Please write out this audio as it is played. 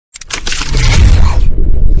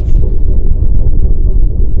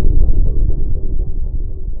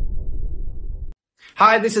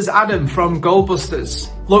Hi, this is Adam from Goldbusters.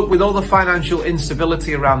 Look, with all the financial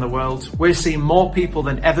instability around the world, we're seeing more people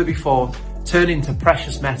than ever before turn into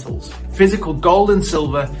precious metals, physical gold and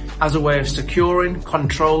silver, as a way of securing,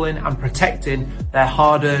 controlling and protecting their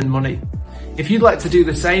hard-earned money. If you'd like to do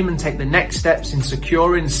the same and take the next steps in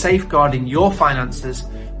securing and safeguarding your finances,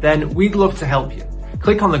 then we'd love to help you.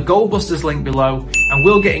 Click on the Goldbusters link below and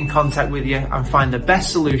we'll get in contact with you and find the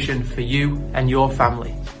best solution for you and your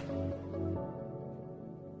family.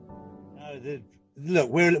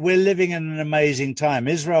 Look, we're living in an amazing time.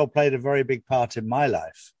 Israel played a very big part in my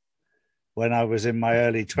life when I was in my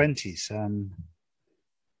early 20s.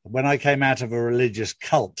 When I came out of a religious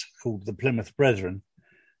cult called the Plymouth Brethren,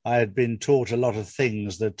 I had been taught a lot of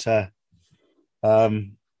things that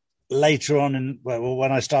later on,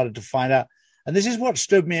 when I started to find out, and this is what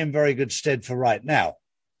stood me in very good stead for right now,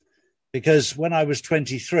 because when I was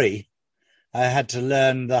 23, I had to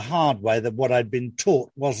learn the hard way that what I'd been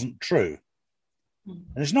taught wasn't true.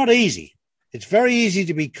 And it's not easy. It's very easy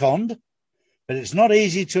to be conned, but it's not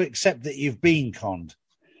easy to accept that you've been conned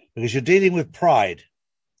because you're dealing with pride.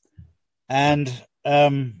 And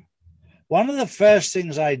one of the first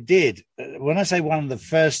things I did, when I say one of the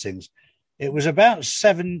first things, it was about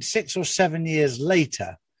 6 or 7 years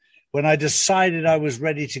later when I decided I was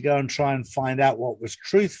ready to go and try and find out what was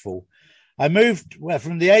truthful. I moved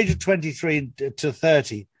from the age of 23 to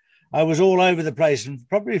 30. I was all over the place, and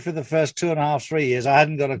probably for the first 2.5, 3 years, I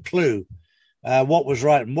hadn't got a clue what was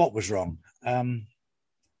right and what was wrong. And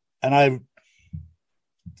I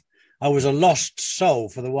was a lost soul,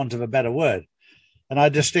 for the want of a better word. And I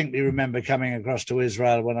distinctly remember coming across to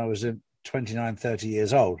Israel when I was 29, 30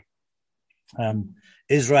 years old,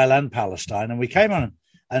 Israel and Palestine. And we came on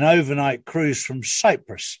an overnight cruise from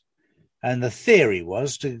Cyprus. And the theory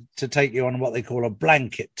was to take you on what they call a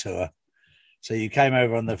blanket tour. So you came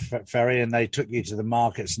over on the ferry and they took you to the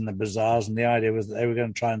markets and the bazaars. And the idea was that they were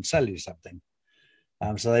going to try and sell you something.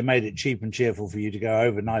 So they made it cheap and cheerful for you to go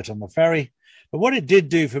overnight on the ferry. But what it did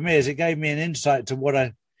do for me is it gave me an insight to what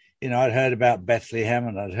I'd heard about Bethlehem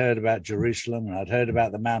and I'd heard about Jerusalem and I'd heard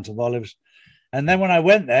about the Mount of Olives. And then when I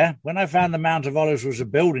went there, when I found the Mount of Olives was a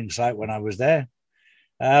building site when I was there,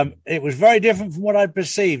 it was very different from what I'd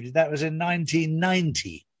perceived. That was in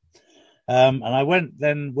 1990. And I went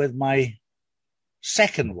then with my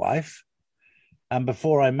second wife, and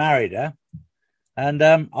before I married her, and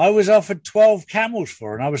I was offered 12 camels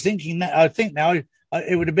for her, and I was thinking that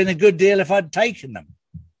it would have been a good deal if I'd taken them.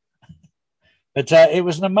 But it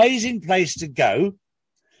was an amazing place to go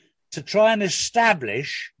to try and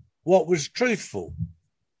establish what was truthful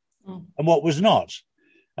and what was not,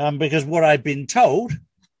 because what I'd been told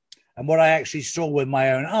and what I actually saw with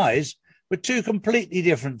my own eyes were two completely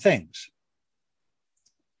different things.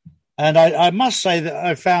 And I must say that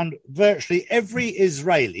I found virtually every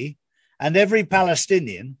Israeli and every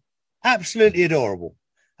Palestinian absolutely adorable.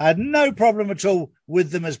 I had no problem at all with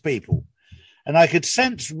them as people. And I could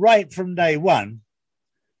sense right from day one,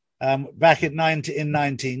 back in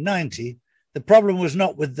 1990, the problem was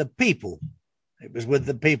not with the people. It was with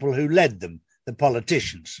the people who led them, the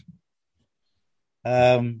politicians.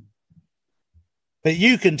 But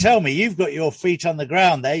you can tell me, you've got your feet on the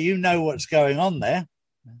ground there. You know what's going on there.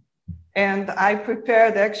 And I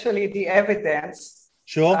prepared actually the evidence.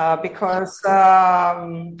 Sure. Because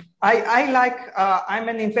I'm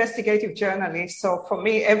an investigative journalist. So for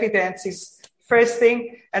me, evidence is first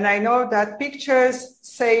thing. And I know that pictures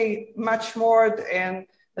say much more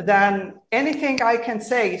than anything I can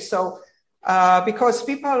say. So because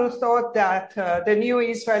people thought that the new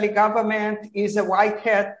Israeli government is a white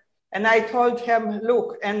hat. And I told him,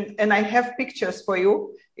 look, and I have pictures for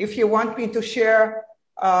you if you want me to share.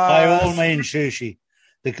 By all means, Shushi.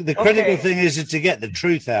 The critical thing is to get the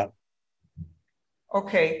truth out.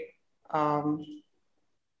 Okay. I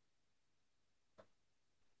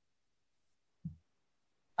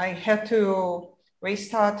had to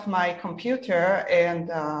restart my computer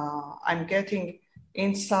and I'm getting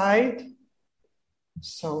inside.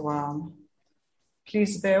 So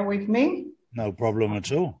please bear with me. No problem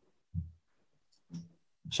at all.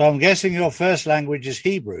 So I'm guessing your first language is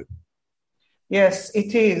Hebrew. Yes,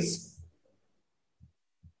 it is.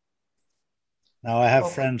 Now, I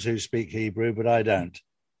have friends who speak Hebrew, but I don't.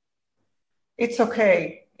 It's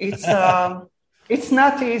okay. It's it's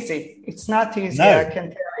not easy. It's not easy, No. I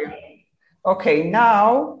can tell you. Okay,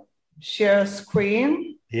 now share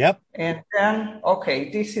screen. Yep. And then, okay,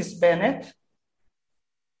 this is Bennett.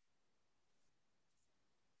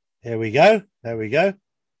 Here we go. There we go.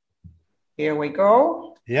 Here we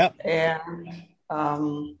go. Yep. And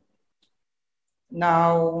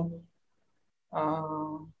now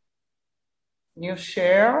New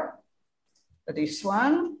share. This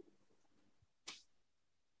one.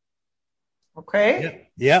 Okay.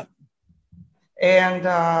 Yeah. And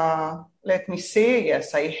let me see.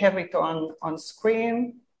 Yes, I have it on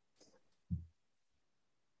screen.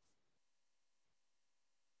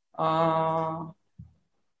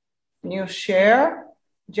 New share,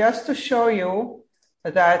 just to show you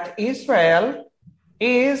that Israel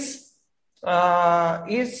is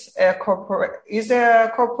a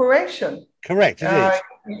corporation. Correct. It is.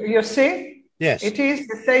 You see? Yes. It is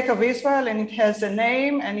the state of Israel, and it has a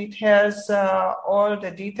name, and it has all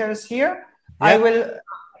the details here. Yep. I will.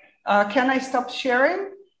 Can I stop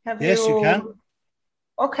sharing? Yes, you can.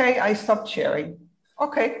 Okay, I stopped sharing.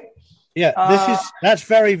 Okay. Yeah, that's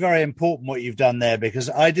very, very important what you've done there, because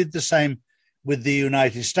I did the same with the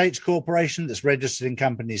United States Corporation that's registered in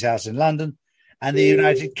Companies House in London, and the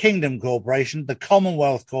United Kingdom Corporation, the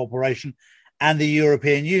Commonwealth Corporation, and the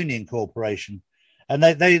European Union Corporation. And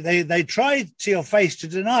they tried to your face to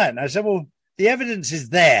deny it. And I said, well, the evidence is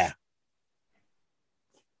there.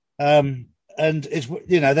 And it's,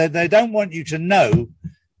 they don't want you to know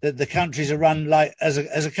that the countries are run like as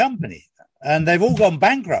a company, and they've all gone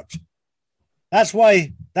bankrupt. That's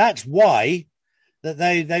why that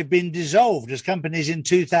they've been dissolved as companies in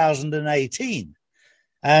 2018.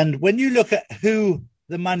 And when you look at who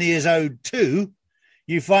the money is owed to,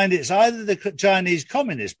 you find it's either the Chinese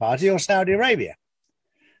Communist Party or Saudi Arabia.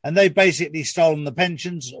 And they've basically stolen the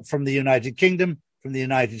pensions from the United Kingdom, from the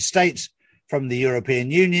United States, from the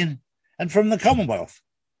European Union, and from the Commonwealth.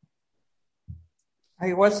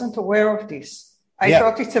 I wasn't aware of this. I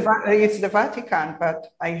thought it's the Vatican,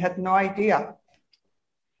 but I had no idea.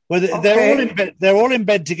 Well, they're all in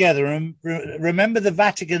bed together. And remember, the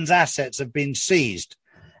Vatican's assets have been seized,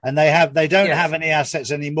 and they don't have any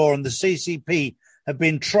assets anymore. And the CCP have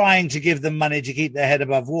been trying to give them money to keep their head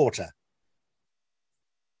above water.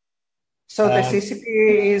 So the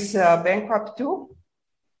CCP is bankrupt too?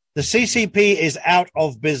 The CCP is out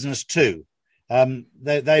of business too.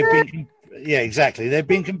 They've been, exactly. They've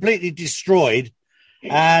been completely destroyed,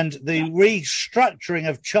 and the restructuring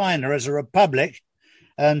of China as a republic.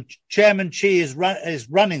 And Chairman Xi is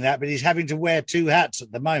running that, but he's having to wear two hats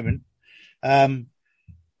at the moment. But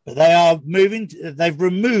they are moving. They've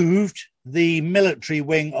removed the military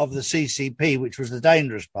wing of the CCP, which was the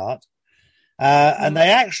dangerous part. And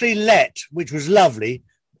they actually which was lovely,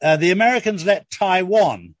 the Americans let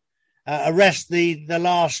Taiwan arrest the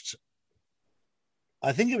last,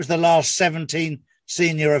 I think it was the last 17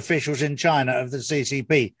 senior officials in China of the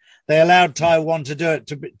CCP. They allowed Taiwan to do it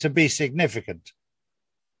to be significant.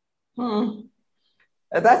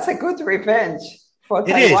 That's a good revenge for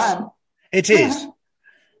Taiwan. It is.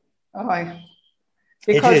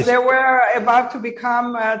 Because they were about to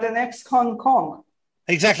become the next Hong Kong.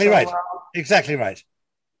 Exactly right. Exactly right.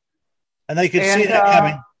 And they could see that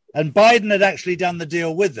coming. And Biden had actually done the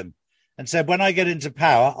deal with them and said, when I get into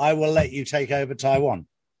power, I will let you take over Taiwan.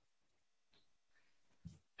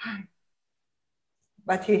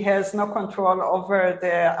 But he has no control over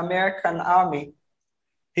the American army.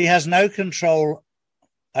 He has no control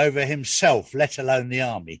over himself, let alone the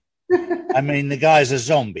army. I mean, the guy's a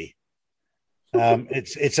zombie.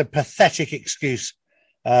 It's a pathetic excuse.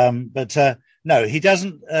 But no, he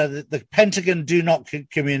doesn't. The Pentagon do not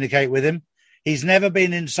communicate with him. He's never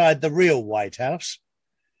been inside the real White House.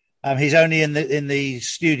 He's only in the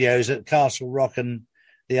studios at Castle Rock and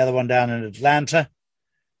the other one down in Atlanta.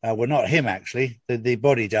 Well, not him actually. The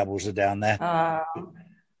body doubles are down there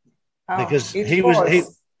because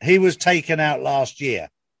he was taken out last year.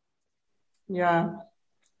 Yeah,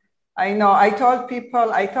 I know. I told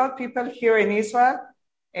people here in Israel,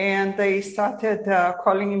 and they started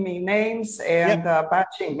calling me names and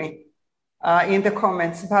bashing me in the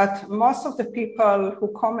comments. But most of the people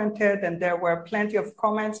who commented, and there were plenty of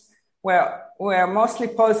comments, were mostly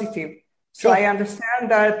positive. So I understand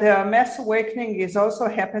that the mass awakening is also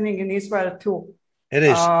happening in Israel too. It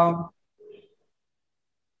is.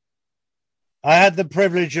 I had the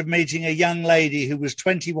privilege of meeting a young lady who was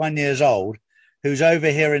 21 years old, who's over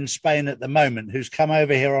here in Spain at the moment, who's come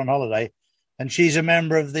over here on holiday, and she's a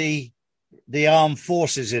member of the armed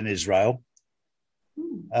forces in Israel.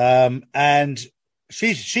 And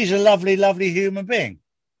she's a lovely, lovely human being,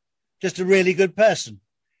 just a really good person,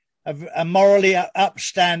 a morally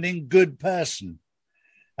upstanding, good person.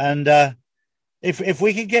 And if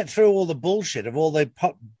we could get through all the bullshit of all the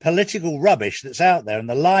political rubbish that's out there and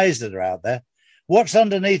the lies that are out there, what's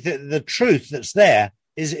underneath it, the truth that's there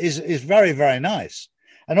is very, very nice.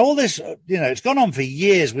 And all this, it's gone on for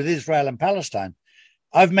years with Israel and Palestine.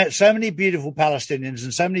 I've met so many beautiful Palestinians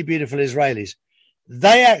and so many beautiful Israelis.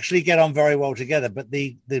 they actually get on very well together. But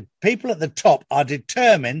the people at the top are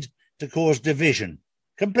determined to cause division,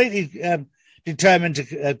 completely determined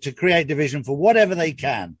to create division for whatever they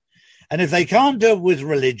can. And if they can't do it with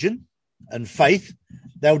religion and faith,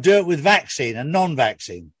 they'll do it with vaccine and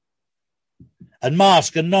non-vaccine, and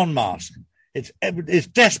mask and non-mask. It's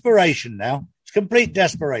desperation now. It's complete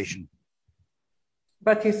desperation.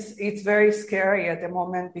 But it's very scary at the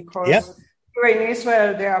moment because here in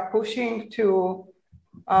Israel, they are pushing to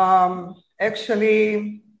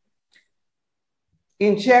actually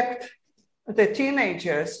inject the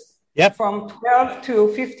teenagers from 12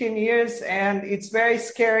 to 15 years. And it's very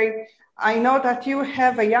scary. I know that you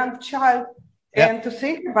have a young child and to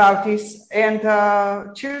think about this, and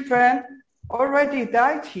children already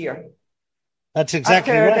died here. That's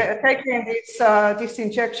exactly right. Taking this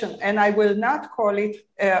injection, and I will not call it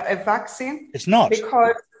a vaccine. It's not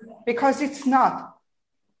because it's not.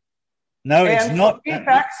 No, it's not.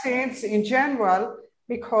 Vaccines in general,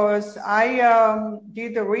 because I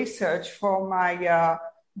did the research for my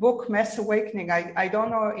book, Mass Awakening. I don't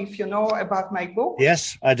know if you know about my book.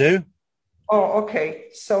 Yes, I do. Oh, okay.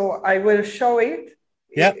 So I will show it.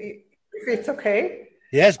 Yep. If it's okay.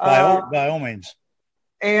 Yes, by all means.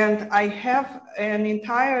 And I have an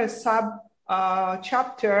entire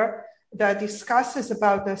chapter that discusses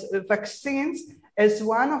about the vaccines as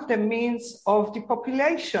one of the means of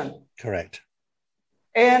depopulation. Correct.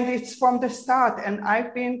 And it's from the start. And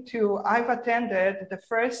I've attended the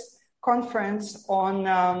first conference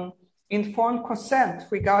on informed consent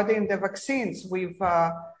regarding the vaccines with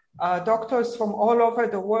doctors from all over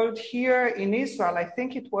the world here in Israel. I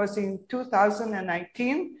think it was in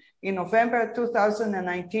 2019. In November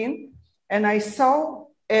 2019, and I saw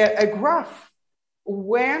a graph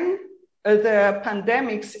when the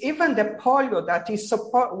pandemics, even the polio that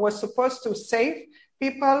was supposed to save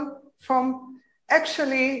people from,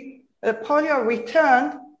 actually the polio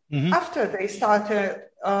returned after they started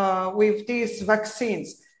with these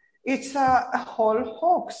vaccines. It's a whole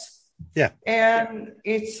hoax. Yeah. And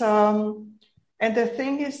it's and the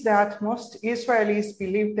thing is that most Israelis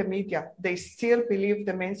believe the media. They still believe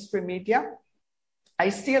the mainstream media. I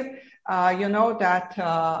still, that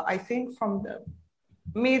I think from the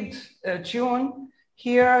mid-June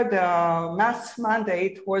here, the mask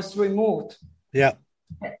mandate was removed. Yeah.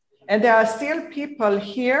 And there are still people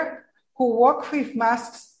here who walk with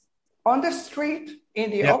masks on the street, in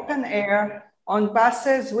the open air, on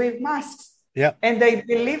buses with masks. Yeah. And they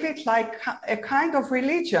believe it like a kind of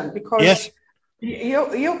religion because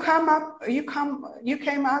you came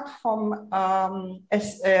out from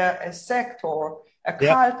a sect or a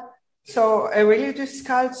cult, so a religious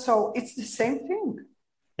cult. So it's the same thing.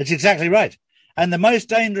 It's exactly right. And the most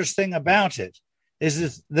dangerous thing about it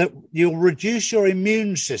is that you'll reduce your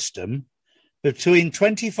immune system between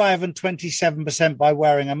 25 and 27% by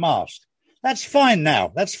wearing a mask. That's fine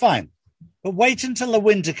now. That's fine. But wait until the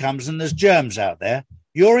winter comes and there's germs out there.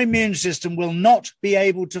 Your immune system will not be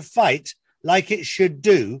able to fight like it should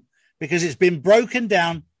do, because it's been broken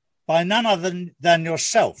down by none other than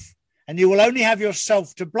yourself. And you will only have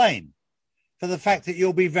yourself to blame for the fact that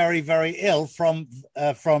you'll be very, very ill from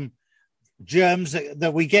germs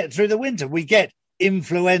that we get through the winter. We get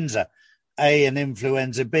influenza A and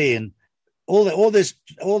influenza B, and all this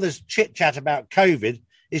chit chat about COVID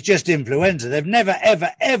is just influenza. They've never,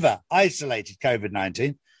 ever, ever isolated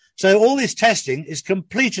COVID-19. So all this testing is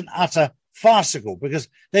complete and utter farcical because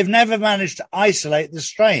they've never managed to isolate the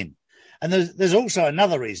strain. And there's also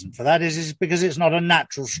another reason for that is because it's not a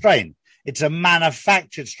natural strain. It's a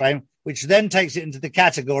manufactured strain, which then takes it into the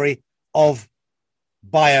category of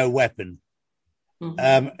bioweapon.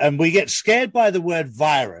 And we get scared by the word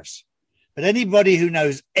virus. But anybody who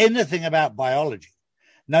knows anything about biology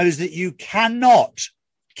knows that you cannot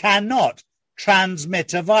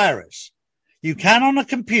transmit a virus. You can on a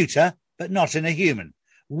computer, but not in a human.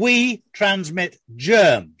 We transmit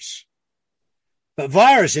germs. But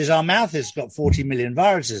viruses, our mouth has got 40 million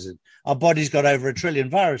viruses in. Our body's got over 1 trillion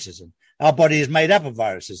viruses in. Our body is made up of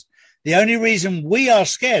viruses. The only reason we are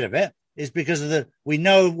scared of it is because we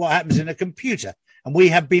know what happens in a computer. And we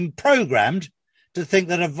have been programmed to think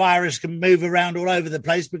that a virus can move around all over the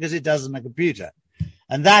place because it does on a computer.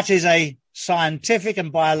 And that is a scientific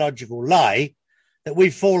and biological lie that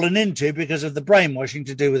we've fallen into because of the brainwashing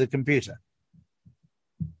to do with a computer.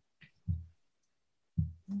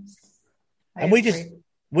 And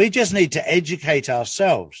we just need to educate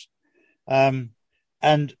ourselves. Back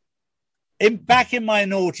in my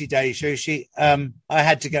naughty days, Shushi, I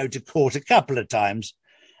had to go to court a couple of times,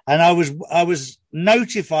 and I was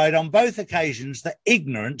notified on both occasions that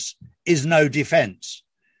ignorance is no defense.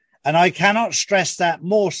 And I cannot stress that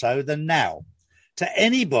more so than now. To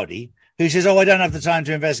anybody who says, oh, I don't have the time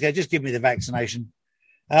to investigate, just give me the vaccination.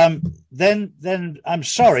 Then I'm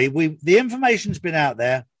sorry. The information's been out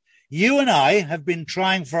there. You and I have been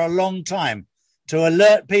trying for a long time to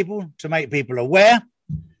alert people, to make people aware.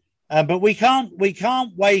 But we can't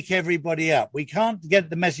wake everybody up. We can't get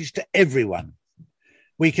the message to everyone.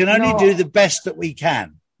 We can only do the best that we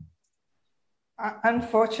can.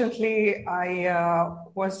 Unfortunately, I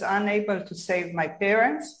was unable to save my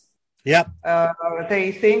parents. Yep.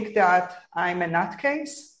 They think that I'm a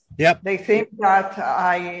nutcase. Yep. They think that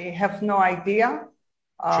I have no idea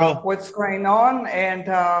what's going on. And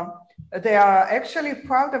they are actually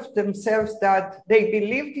proud of themselves that they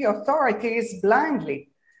believe the authorities blindly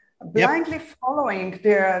following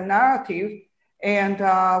their narrative. And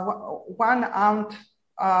one aunt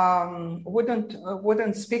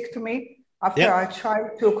wouldn't speak to me after I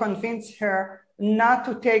tried to convince her not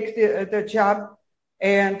to take the job.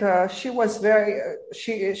 And she was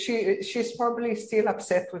she's probably still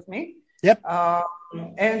upset with me. Yep.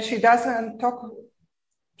 And she doesn't talk.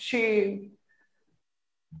 She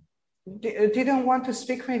didn't want to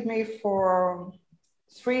speak with me for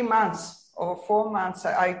 3 months or 4 months.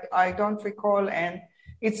 I don't recall. And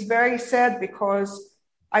it's very sad because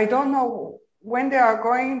I don't know when they are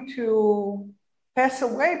going to pass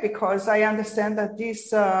away, because I understand that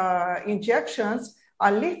these injections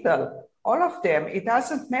are lethal. All of them. It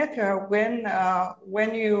doesn't matter when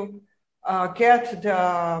you get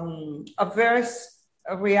the adverse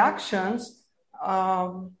reactions.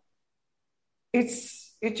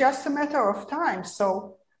 It's just a matter of time.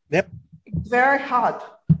 So it's very hard.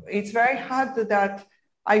 It's very hard that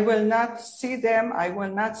I will not see them. I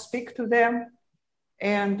will not speak to them.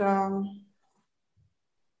 And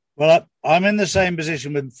well, I'm in the same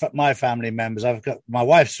position with my family members. I've got my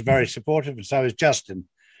wife's very supportive, and so is Justin.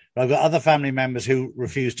 But I've got other family members who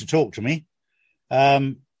refuse to talk to me.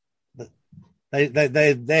 They're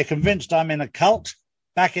convinced I'm in a cult,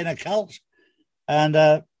 back in a cult. And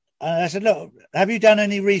I said, look, have you done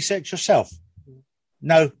any research yourself?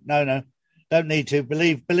 No. Don't need to.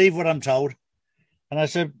 Believe what I'm told. And I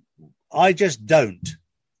said, I just don't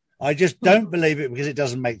believe it because it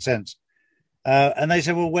doesn't make sense. And they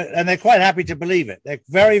said, well, and they're quite happy to believe it. They're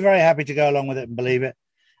very, very happy to go along with it and believe it.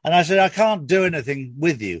 And I said, I can't do anything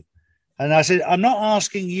with you. And I said, I'm not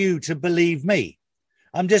asking you to believe me.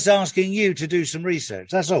 I'm just asking you to do some research.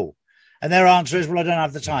 That's all. And their answer is, well, I don't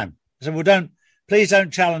have the time. I said, well, please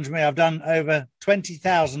don't challenge me. I've done over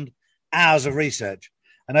 20,000 hours of research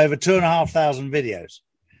and over 2,500 videos.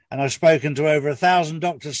 And I've spoken to over 1,000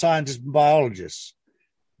 doctors, scientists, and biologists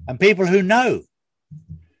and people who know.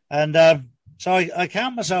 And so I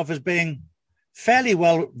count myself as being fairly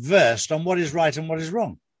well versed on what is right and what is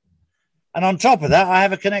wrong. And on top of that, I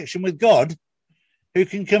have a connection with God who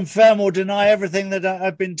can confirm or deny everything that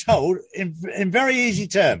I've been told in very easy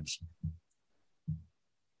terms.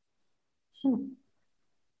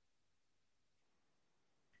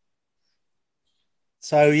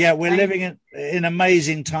 So, yeah, we're living in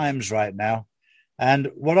amazing times right now. And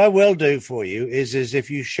what I will do for you is if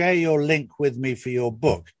you share your link with me for your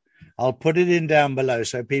book, I'll put it in down below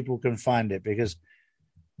so people can find it, because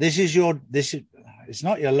it's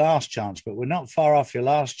not your last chance, but we're not far off your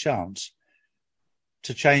last chance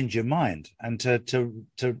to change your mind. And to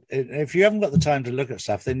if you haven't got the time to look at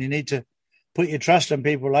stuff, then you need to put your trust in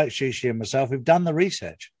people like Shushi and myself who've done the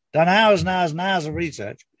research, done hours and hours and hours of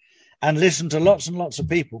research, and listened to lots and lots of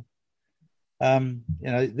people.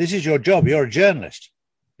 This is your job. You're a journalist.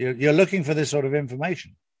 You're looking for this sort of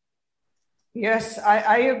information. Yes,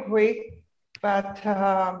 I agree. But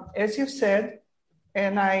as you said,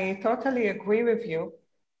 and I totally agree with you,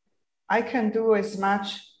 I can do as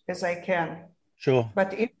much as I can. Sure.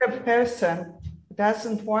 But if a person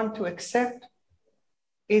doesn't want to accept,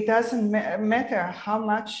 it doesn't matter how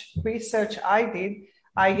much research I did.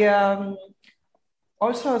 I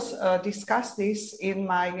also discussed this in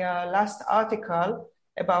my last article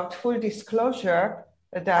about full disclosure,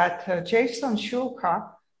 that Jason Shulka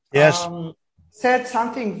said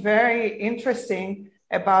something very interesting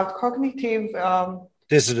about cognitive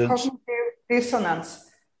dissonance.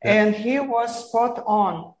 Yeah. And he was spot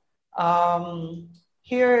on.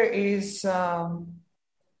 Here is,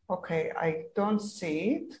 okay, I don't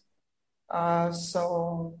see it.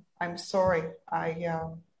 So I'm sorry.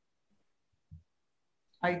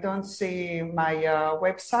 I don't see my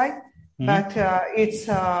website, but it's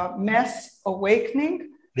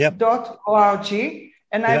massawakening.org,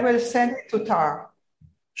 and I will send it to Tar.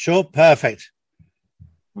 Sure, perfect.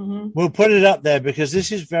 We'll put it up there because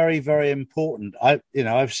this is very, very important.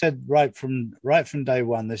 I've said right from day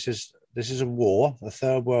one, this is a war, the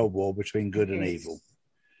Third World War between good and evil.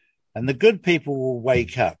 And the good people will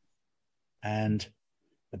wake up and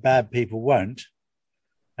the bad people won't.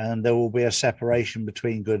 And there will be a separation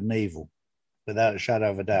between good and evil without a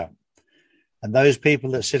shadow of a doubt. And those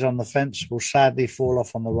people that sit on the fence will sadly fall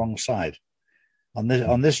off on the wrong side. On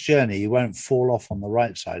this journey, you won't fall off on the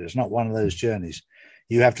right side. It's not one of those journeys.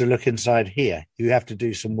 You have to look inside here. You have to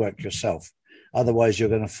do some work yourself. Otherwise, you're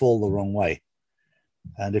going to fall the wrong way.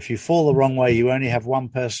 And if you fall the wrong way, you only have one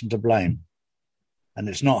person to blame. And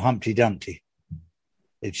it's not Humpty Dumpty.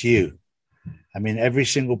 It's you. I mean, every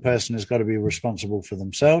single person has got to be responsible for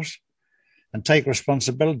themselves and take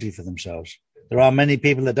responsibility for themselves. There are many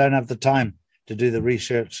people that don't have the time to do the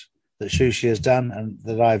research that Shushi has done and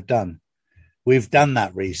that I've done. We've done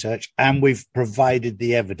that research and we've provided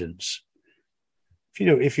the evidence.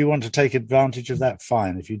 If you want to take advantage of that,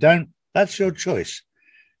 fine. If you don't, that's your choice.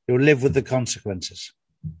 You'll live with the consequences.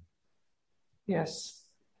 Yes.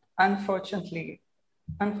 Unfortunately,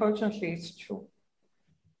 it's true.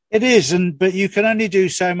 It is, but you can only do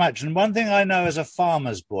so much. And one thing I know as a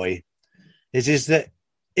farmer's boy is that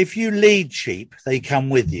if you lead sheep, they come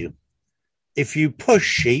with you. If you push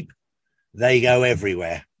sheep, they go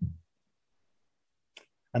everywhere.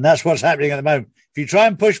 And that's what's happening at the moment. If you try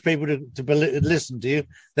and push people to listen to you,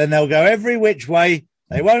 then they'll go every which way.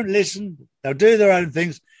 They won't listen. They'll do their own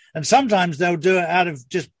things. And sometimes they'll do it out of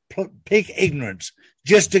just pig ignorance,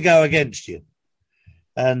 just to go against you.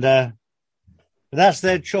 And that's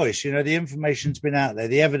their choice. You know, the information's been out there.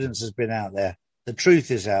 The evidence has been out there. The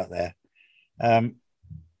truth is out there. And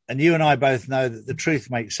you and I both know that the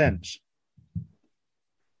truth makes sense.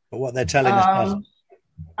 But what they're telling us doesn't.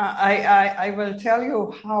 I will tell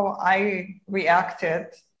you how I reacted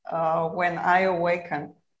when I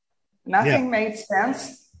awakened. Nothing made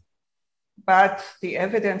sense, but the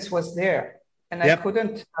evidence was there. And I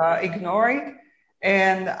couldn't ignore it.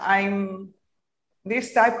 And I'm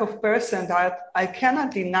this type of person that I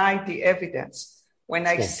cannot deny the evidence when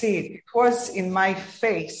I see it. It was in my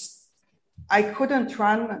face. I couldn't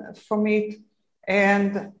run from it.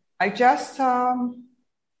 And I just thought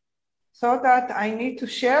that I need to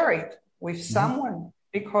share it with someone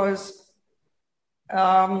because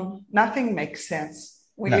nothing makes sense.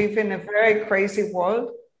 We live in a very crazy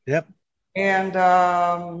world. Yep. And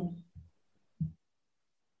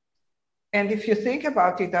if you think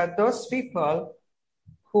about it, that those people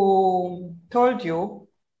who told you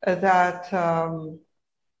that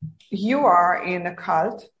you are in a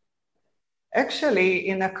cult, actually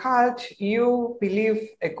in a cult, you believe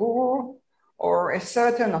a guru or a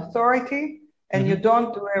certain authority and you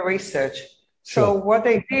don't do a research. Sure. So what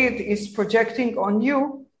they did is projecting on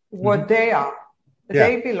you what they are.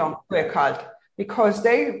 They belong to a cult because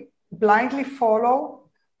they blindly follow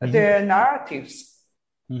their narratives.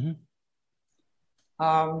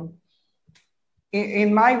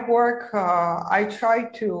 In my work, I try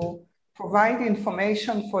to provide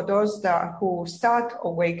information for those who start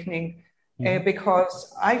awakening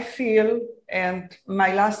because I feel, and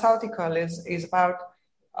my last article is about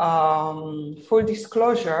full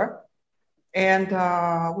disclosure, and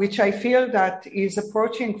which I feel that is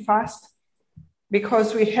approaching fast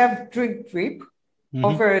because we have drip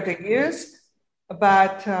over the years.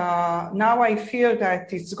 But now I feel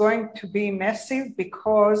that it's going to be massive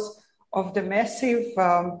because of the massive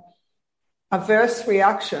adverse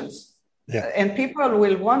reactions. And people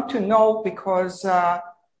will want to know because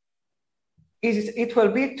it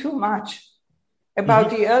will be too much. About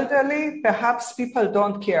the elderly, perhaps people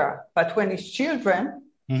don't care. But when it's children,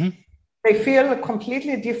 they feel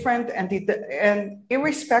completely different and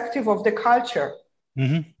irrespective of the culture.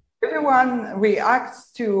 Everyone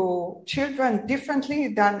reacts to children differently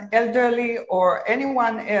than elderly or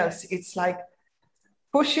anyone else. It's like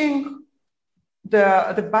pushing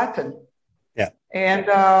the button. And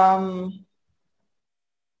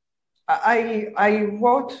I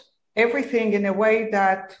wrote everything in a way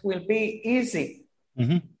that will be easy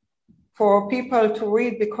for people to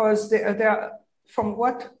read because they're, from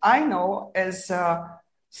what I know as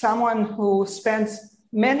someone who spends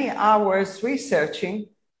many hours researching,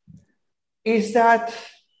 is that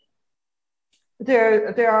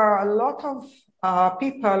there are a lot of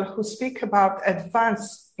people who speak about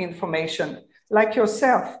advanced information, like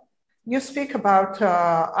yourself. You speak about,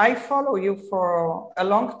 I follow you for a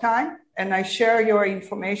long time and I share your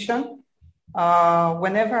information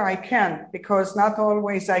whenever I can, because not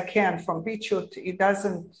always I can. From BitChute, it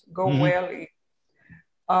doesn't go well.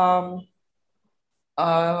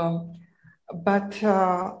 But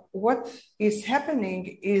what is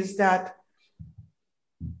happening is that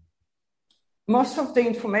most of the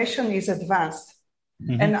information is advanced.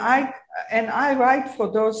 Mm-hmm. And I write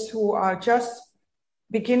for those who are just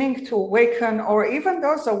beginning to awaken, or even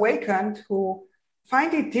those awakened who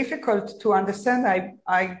find it difficult to understand.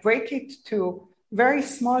 I break it to very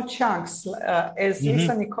small chunks. As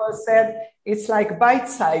Lisa Nicole said, it's like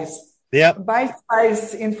bite-size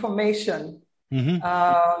information.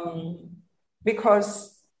 Mm-hmm.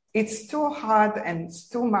 Because it's too hard and it's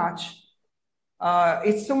too much.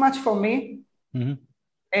 It's too much for me. Mm-hmm.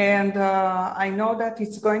 And I know that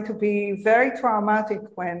it's going to be very traumatic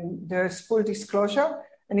when there's full disclosure,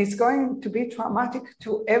 and it's going to be traumatic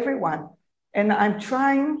to everyone. And I'm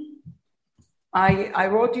trying, I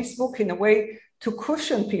wrote this book in a way to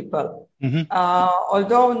cushion people. Mm-hmm.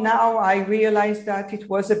 Although now I realize that it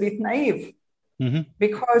was a bit naive,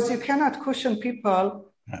 because you cannot cushion people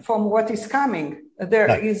from what is coming.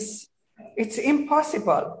 It's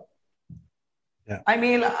impossible. Yeah. I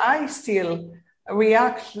mean, I still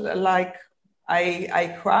react like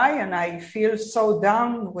I cry, and I feel so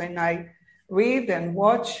down when I read and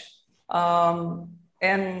watch.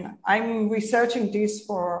 And I'm researching this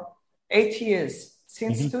for 8 years,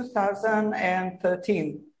 since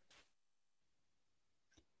 2013.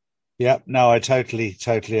 Yeah, no, I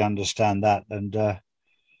totally understand that. And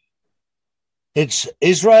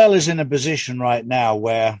Israel is in a position right now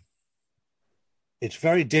where it's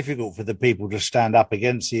very difficult for the people to stand up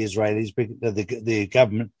against the Israelis, the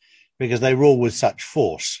government, because they rule with such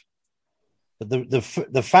force. But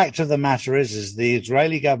the fact of the matter is the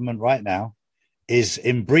Israeli government right now is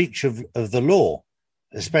in breach of the law,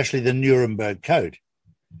 especially the Nuremberg Code.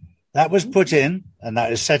 That was put in, and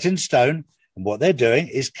that is set in stone, and what they're doing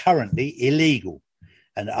is currently illegal.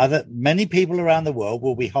 And many people around the world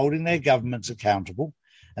will be holding their governments accountable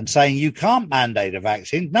and saying you can't mandate a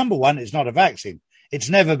vaccine. Number one, it's not a vaccine. It's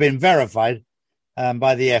never been verified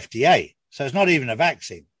by the FDA. So it's not even a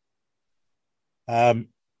vaccine. And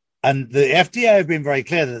the FDA have been very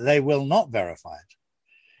clear that they will not verify it.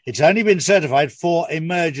 It's only been certified for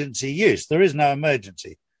emergency use. There is no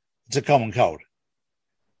emergency. It's a common cold.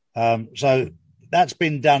 So that's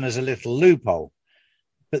been done as a little loophole.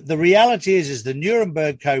 But the reality is the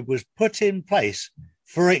Nuremberg Code was put in place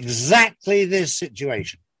for exactly this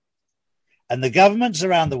situation. And the governments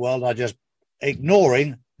around the world are just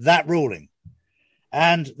ignoring that ruling.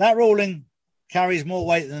 And that ruling carries more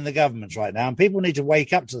weight than the governments right now. And people need to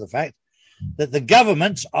wake up to the fact that the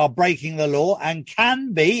governments are breaking the law and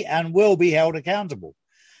can be and will be held accountable.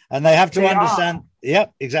 And they have to understand,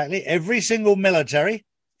 yep, exactly. Every single military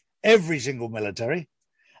around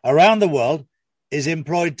the world is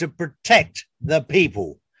employed to protect the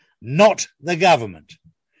people, not the government.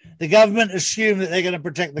 The government assume that they're going to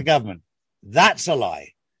protect the government. That's a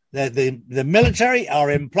lie. The military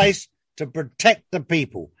are in place to protect the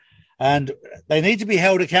people, and they need to be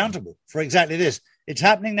held accountable for exactly this. It's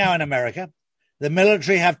happening now in America. The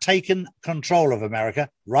military have taken control of America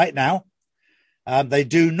right now. They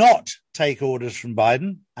do not take orders from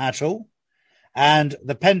Biden at all. And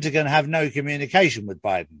the Pentagon have no communication with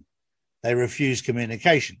Biden. They refuse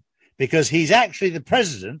communication because he's actually the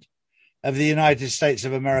president of the United States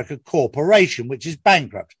of America Corporation, which is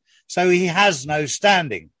bankrupt. So he has no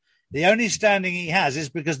standing. The only standing he has is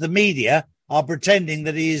because the media are pretending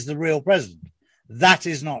that he is the real president. That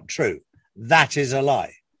is not true. That is a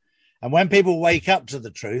lie. And when people wake up to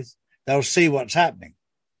the truth, they'll see what's happening.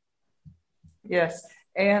 Yes.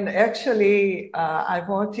 And actually, I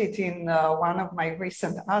wrote it in one of my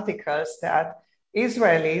recent articles that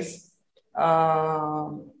Israelis,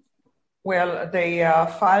 they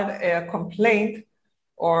filed a complaint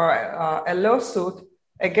or a lawsuit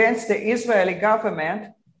against the Israeli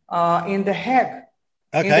government in The Hague,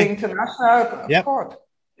 in the International Court.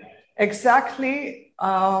 Exactly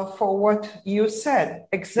for what you said.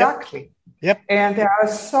 Exactly. Yep. And there are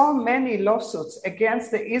so many lawsuits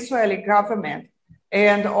against the Israeli government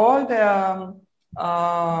and all the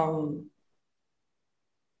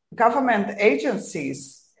government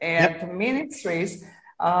agencies and ministries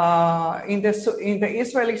in the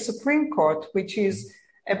Israeli Supreme Court, which is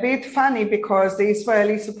a bit funny because the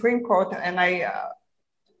Israeli Supreme Court, and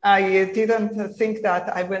I didn't think that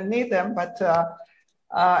I will need them, but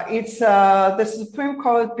it's the Supreme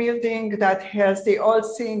Court building that has the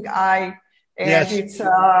all-seeing eye, and it's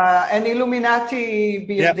an Illuminati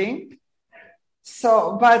building. Yep.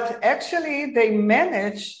 So, but actually they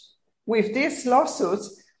managed with these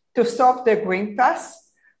lawsuits to stop the Green Pass,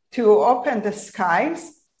 to open the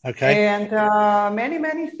skies, and many,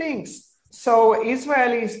 many things. So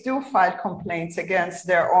Israelis do file complaints against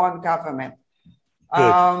their own government.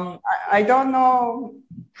 I don't know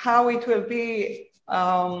how it will be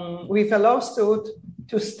with a lawsuit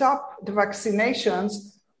to stop the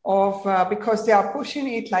vaccinations because they are pushing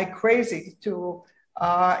it like crazy to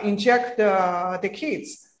inject the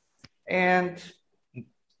kids.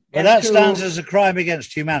 But that stands as a crime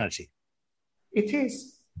against humanity. It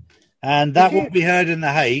is. And that will be heard in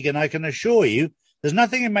The Hague. And I can assure you, there's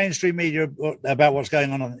nothing in mainstream media about what's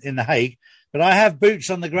going on in The Hague. But I have boots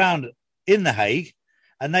on the ground in The Hague,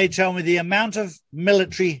 and they tell me the amount of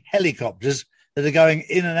military helicopters that are going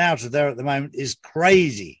in and out of there at the moment is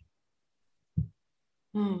crazy.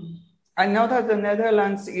 I know that the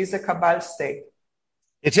Netherlands is a cabal state.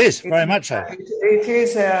 It is, very much so. It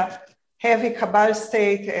is a heavy cabal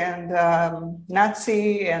state and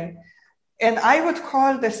Nazi, and I would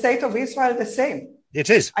call the state of Israel the same. It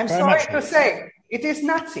is. I'm sorry to say, it is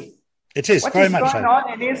Nazi. It is, very much so. What is going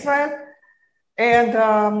on in Israel?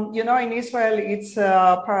 And, in Israel, it's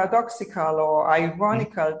paradoxical or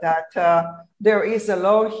ironical that there is a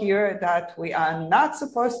law here that we are not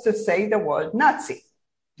supposed to say the word Nazi.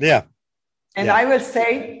 Yeah. And I will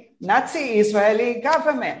say Nazi Israeli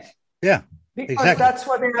government. Yeah. Because exactly. That's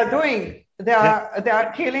what they are doing. They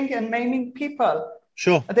are killing and maiming people.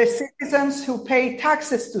 Sure. The citizens who pay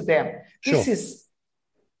taxes to them. Sure. This is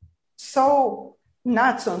so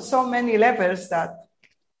nuts on so many levels that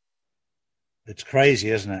it's crazy,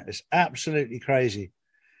 isn't it? It's absolutely crazy.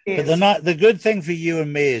 Yes. But the good thing for you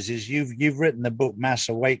and me is you've written the book Mass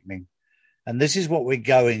Awakening, and this is what we're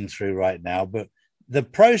going through right now. But the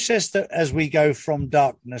process that as we go from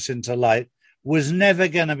darkness into light was never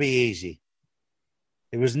going to be easy.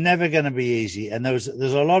 It was never going to be easy, and there's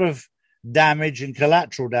a lot of damage and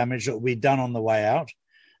collateral damage that will be done on the way out.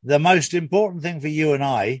 The most important thing for you and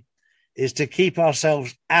I is to keep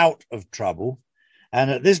ourselves out of trouble. And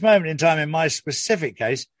at this moment in time, in my specific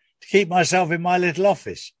case, to keep myself in my little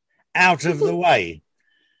office, out of the way,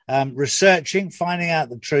 researching, finding out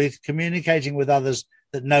the truth, communicating with others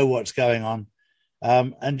that know what's going on,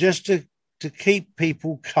 and just to keep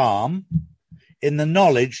people calm in the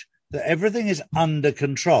knowledge that everything is under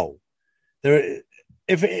control. We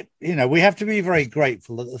have to be very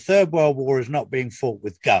grateful that the Third World War is not being fought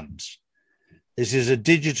with guns. This is a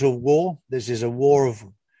digital war. This is a war of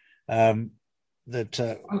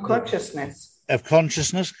consciousness. Of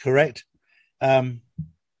consciousness, correct. And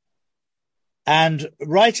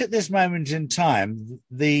right at this moment in time,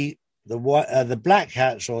 the black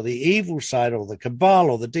hats or the evil side or the cabal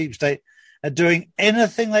or the deep state are doing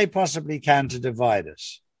anything they possibly can to divide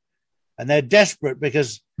us. And they're desperate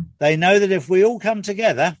because they know that if we all come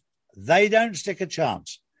together, they don't stick a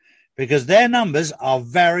chance because their numbers are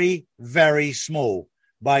very, very small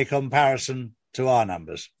by comparison to our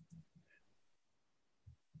numbers.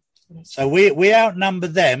 So we outnumber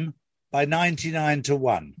them by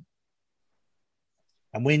 99-1.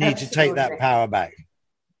 And we need to take that power back.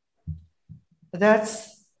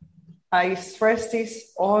 I stress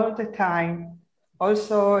this all the time.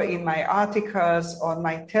 Also in my articles, on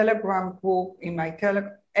my Telegram group,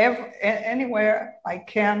 anywhere I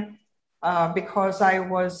can, because I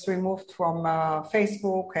was removed from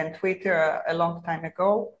Facebook and Twitter a long time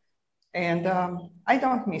ago. And I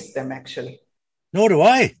don't miss them, actually. Nor do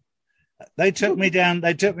I. They took me down.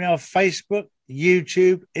 They took me off Facebook,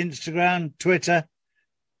 YouTube, Instagram, Twitter,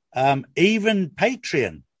 even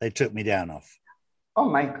Patreon. They took me down off. Oh,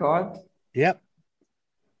 my God. Yep.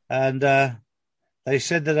 And they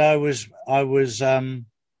said that I was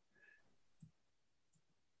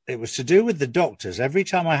it was to do with the doctors. Every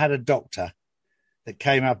time I had a doctor that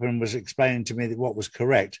came up and was explaining to me that what was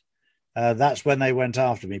correct, that's when they went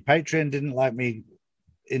after me. Patreon didn't like me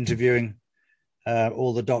interviewing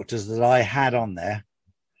all the doctors that I had on there.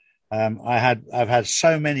 I've had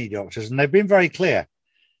so many doctors, and they've been very clear.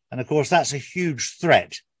 And of course, that's a huge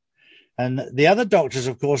threat. And the other doctors,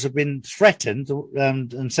 of course, have been threatened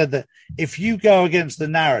and said that if you go against the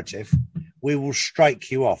narrative, we will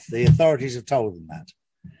strike you off. The authorities have told them that.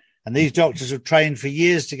 And these doctors have trained for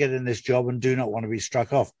years to get in this job and do not want to be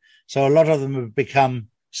struck off. So a lot of them have become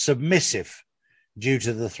submissive due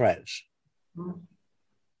to the threats.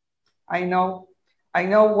 I know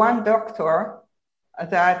one doctor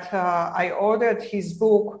that I ordered his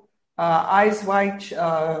book, Eyes Wide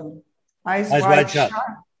Shut.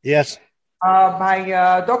 Yes.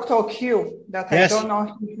 By Dr. Q, that yes. I don't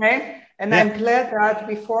know his name. And I'm glad that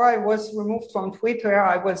before I was removed from Twitter,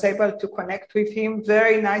 I was able to connect with him.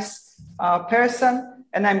 Very nice person.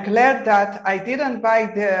 And I'm glad that I didn't buy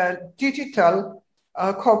the digital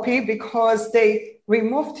copy because they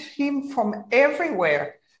removed him from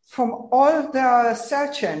everywhere, from all the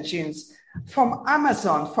search engines. from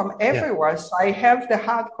Amazon, from everywhere. So I have the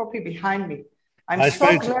hard copy behind me. I'm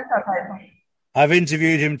so glad that I've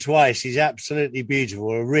interviewed him twice. He's absolutely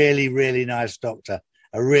beautiful, a really, really nice doctor,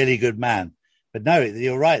 a really good man. But no,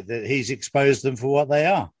 you're right that he's exposed them for what they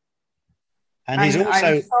are. And he's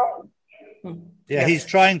also, he's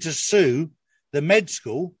trying to sue the med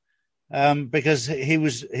school because he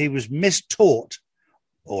was mistaught,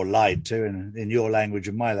 or lied to in your language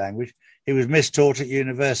and my language. He was mistaught at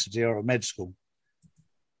university or at med school.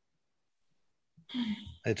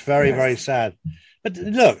 It's very, very sad. But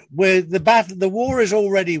look, the war is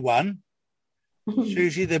already won.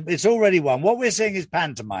 Sushi, it's already won. What we're seeing is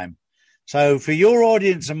pantomime. So for your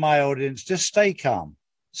audience and my audience, just stay calm.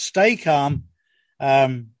 Stay calm.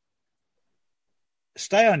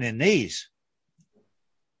 Stay on your knees.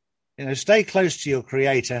 Stay close to your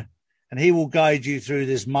creator, and he will guide you through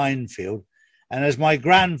this minefield. And as my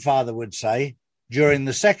grandfather would say during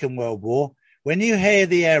the Second World War, when you hear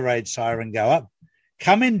the air raid siren go up,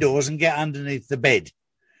 come indoors and get underneath the bed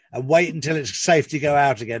and wait until it's safe to go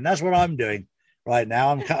out again. That's what I'm doing right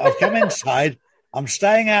now. I've come inside. I'm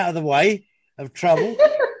staying out of the way of trouble.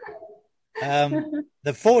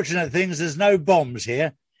 The fortunate thing is there's no bombs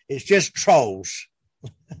here. It's just trolls.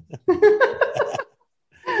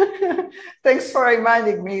 Thanks for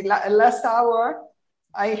reminding me. Last hour,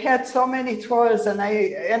 I had so many trolls, and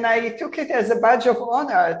I took it as a badge of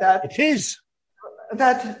honor that it is.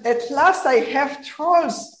 That at last I have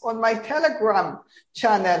trolls on my Telegram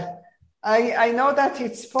channel. I know that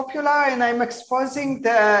it's popular and I'm exposing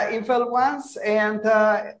the evil ones, and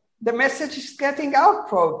the message is getting out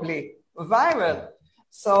probably viral.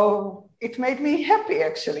 So it made me happy,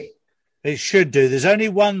 actually. It should do. There's only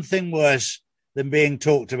one thing worse than being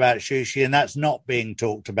talked about, Shushi, and that's not being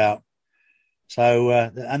talked about. So,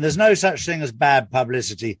 and there's no such thing as bad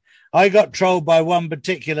publicity. I got trolled by one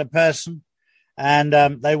particular person, and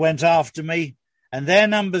they went after me, and their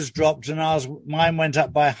numbers dropped, and mine went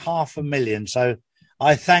up by 500,000. So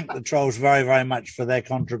I thank the trolls very, very much for their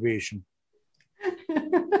contribution.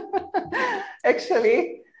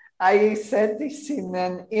 Actually, I said this in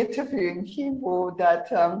an interview in Hebrew that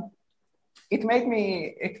it made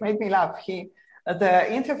me laugh.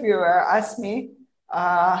 The interviewer asked me,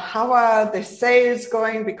 how are the sales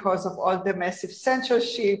going because of all the massive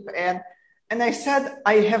censorship? And I said,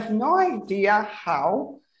 I have no idea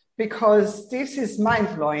how, because this is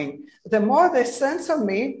mind-blowing. The more they censor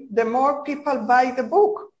me, the more people buy the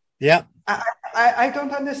book. Yeah. I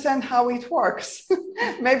don't understand how it works.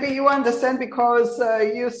 Maybe you understand because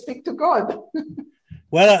you speak to God.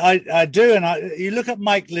 Well, I do. And you look at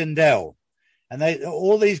Mike Lindell, and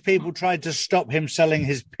all these people tried to stop him selling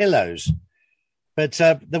his pillows. But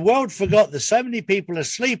the world forgot there's so many people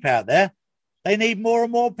asleep out there, they need more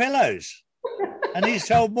and more pillows. And he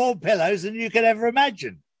sold more pillows than you could ever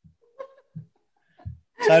imagine.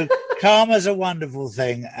 So karma's a wonderful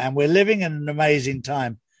thing, and we're living in an amazing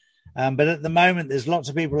time. But at the moment, there's lots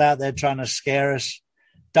of people out there trying to scare us.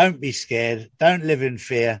 Don't be scared. Don't live in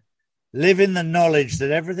fear. Live in the knowledge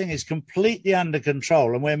that everything is completely under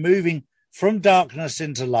control, and we're moving from darkness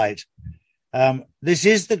into light. This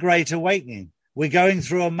is the Great Awakening. We're going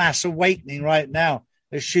through a mass awakening right now,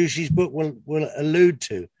 as Shushi's book will allude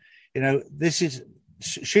to.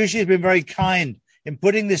 Shushi's been very kind in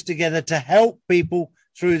putting this together to help people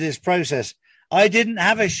through this process. I didn't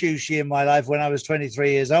have a Shushi in my life when I was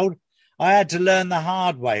 23 years old. I had to learn the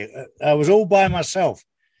hard way. I was all by myself.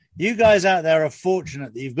 You guys out there are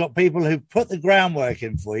fortunate that you've got people who put the groundwork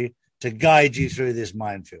in for you to guide you through this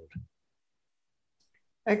minefield.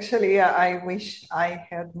 Actually, I wish I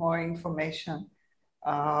had more information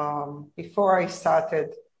before I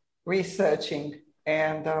started researching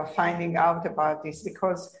and finding out about this,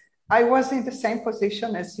 because I was in the same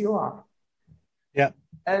position as you are. Yeah.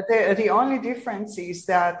 The only difference is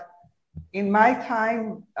that in my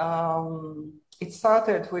time, it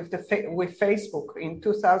started with Facebook in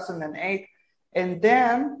 2008, and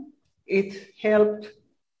then it helped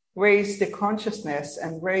raise the consciousness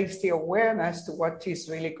and raise the awareness to what is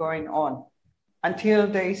really going on, until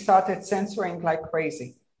they started censoring like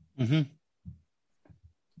crazy. Mm-hmm.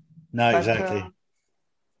 No, exactly.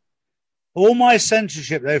 All my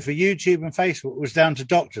censorship, though, for YouTube and Facebook was down to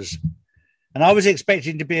doctors. And I was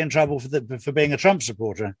expecting to be in trouble for being a Trump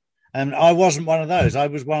supporter. And I wasn't one of those. I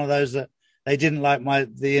was one of those that they didn't like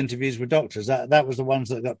the interviews with doctors. That was the ones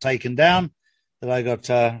that got taken down, that I got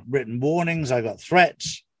written warnings, I got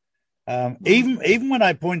threats. Even when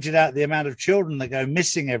I pointed out the amount of children that go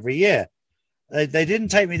missing every year, they didn't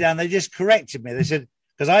take me down. They just corrected me. They said,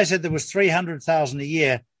 because I said there was 300,000 a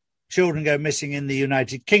year children go missing in the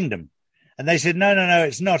United Kingdom. And they said, no,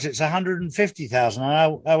 it's not. It's 150,000.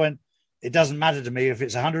 And I went, it doesn't matter to me if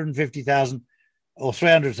it's 150,000 or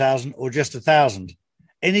 300,000 or just 1,000.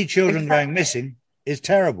 Any children going missing is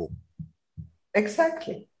terrible.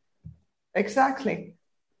 Exactly.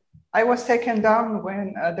 I was taken down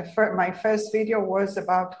when my first video was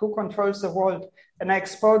about who controls the world, and I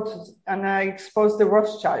exposed the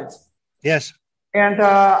Rothschilds. Yes. And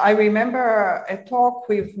I remember a talk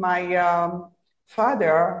with my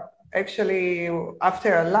father, actually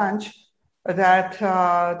after a lunch, that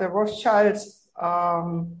the Rothschilds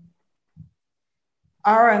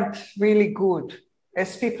aren't really good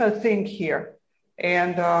as people think here.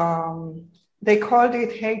 And they called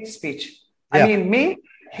it hate speech. Yeah. I mean,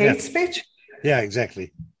 hate speech? Yeah,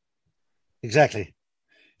 exactly.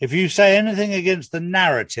 If you say anything against the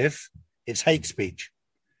narrative, it's hate speech.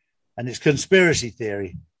 And it's conspiracy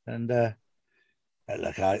theory. And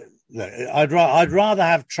look, I'd rather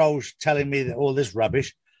have trolls telling me that all this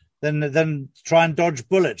rubbish than try and dodge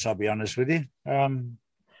bullets, I'll be honest with you.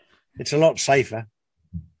 It's a lot safer.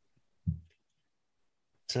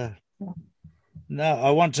 No,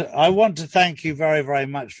 I want to thank you very, very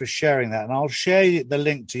much for sharing that. And I'll share the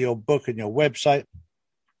link to your book and your website,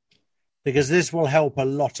 because this will help a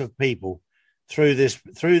lot of people through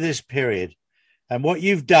this period. And what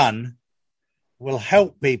you've done will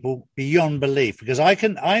help people beyond belief, because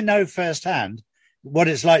I know firsthand what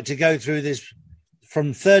it's like to go through this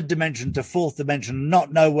from third dimension to fourth dimension,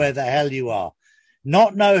 not know where the hell you are,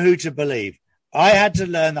 not know who to believe. I had to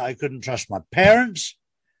learn that I couldn't trust my parents.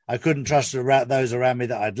 I couldn't trust those around me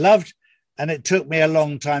that I'd loved. And it took me a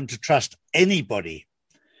long time to trust anybody.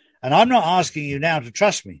 And I'm not asking you now to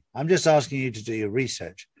trust me. I'm just asking you to do your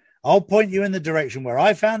research. I'll point you in the direction where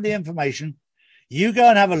I found the information. You go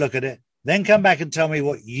and have a look at it, then come back and tell me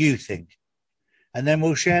what you think. And then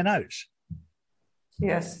we'll share notes.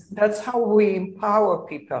 Yes, that's how we empower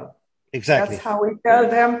people. Exactly. That's how we tell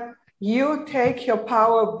them, you take your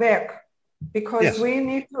power back, because we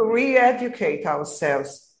need to re-educate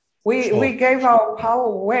ourselves. We gave our power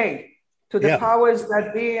away to the powers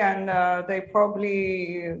that be, and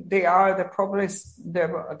they are the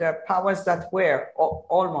powers that were,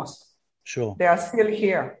 almost. Sure. They are still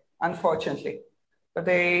here, unfortunately, but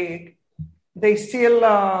they still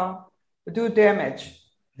do damage.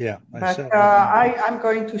 Yeah. But I'm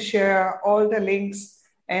going to share all the links,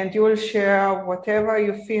 and you will share whatever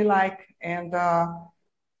you feel like. And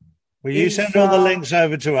well, you send all the links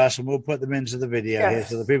over to us, and we'll put them into the video here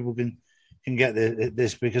so that people can get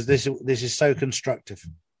this, because this is so constructive.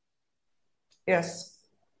 Yes.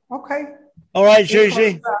 Okay. All right,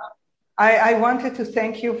 Gigi. I wanted to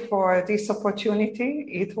thank you for this opportunity.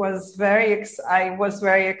 It was I was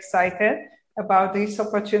very excited about this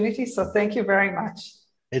opportunity. So thank you very much.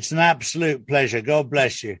 It's an absolute pleasure. God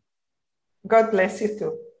bless you. God bless you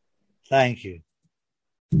too. Thank you.